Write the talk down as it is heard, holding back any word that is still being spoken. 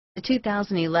The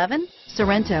 2011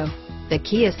 Sorento. The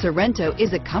Kia Sorento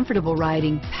is a comfortable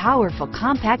riding, powerful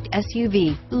compact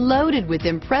SUV loaded with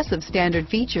impressive standard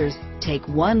features. Take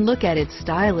one look at its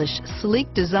stylish,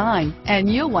 sleek design and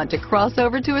you'll want to cross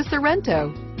over to a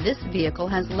Sorento. This vehicle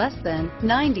has less than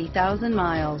 90,000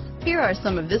 miles. Here are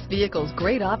some of this vehicle's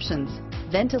great options: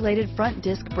 ventilated front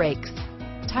disc brakes,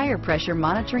 tire pressure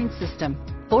monitoring system,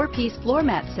 4-piece floor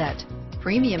mat set,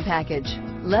 premium package,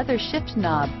 leather shift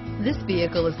knob. This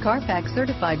vehicle is Carfax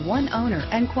certified one owner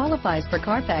and qualifies for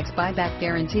Carfax buyback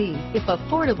guarantee. If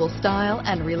affordable style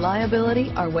and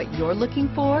reliability are what you're looking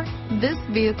for, this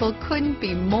vehicle couldn't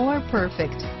be more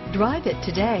perfect. Drive it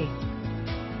today.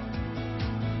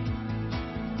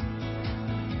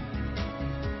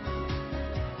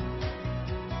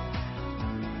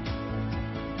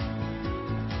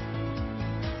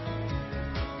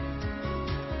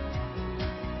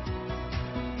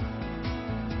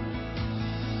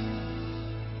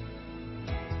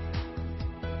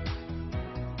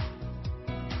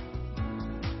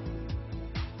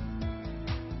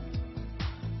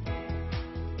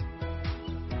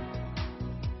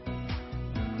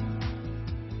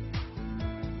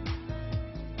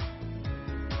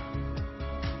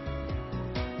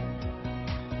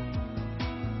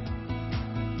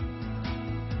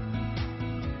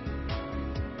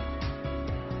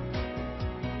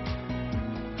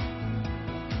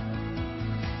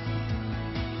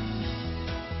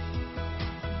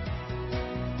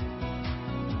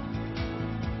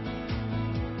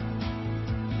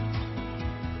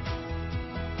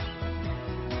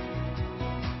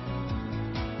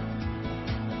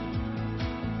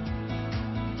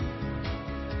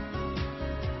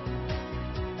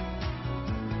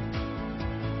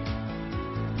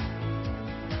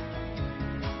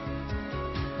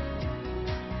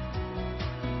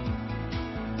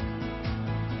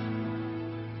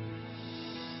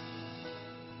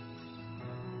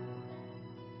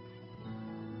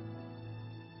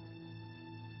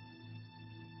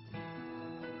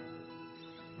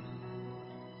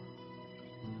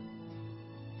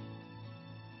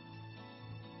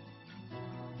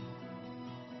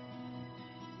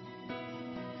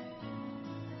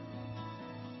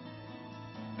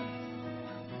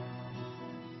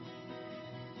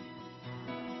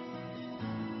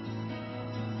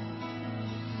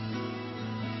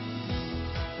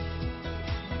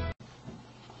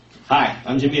 Hi,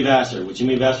 I'm Jimmy Vasser with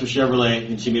Jimmy Vasser Chevrolet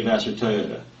and Jimmy Vasser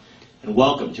Toyota, and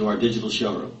welcome to our digital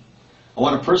showroom. I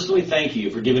want to personally thank you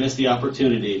for giving us the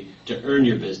opportunity to earn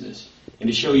your business and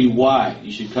to show you why you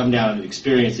should come down and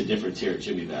experience the difference here at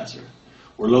Jimmy Vasser.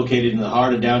 We're located in the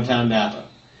heart of downtown Napa.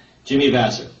 Jimmy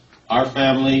Vasser, our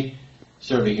family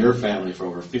serving your family for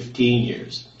over 15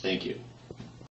 years. Thank you.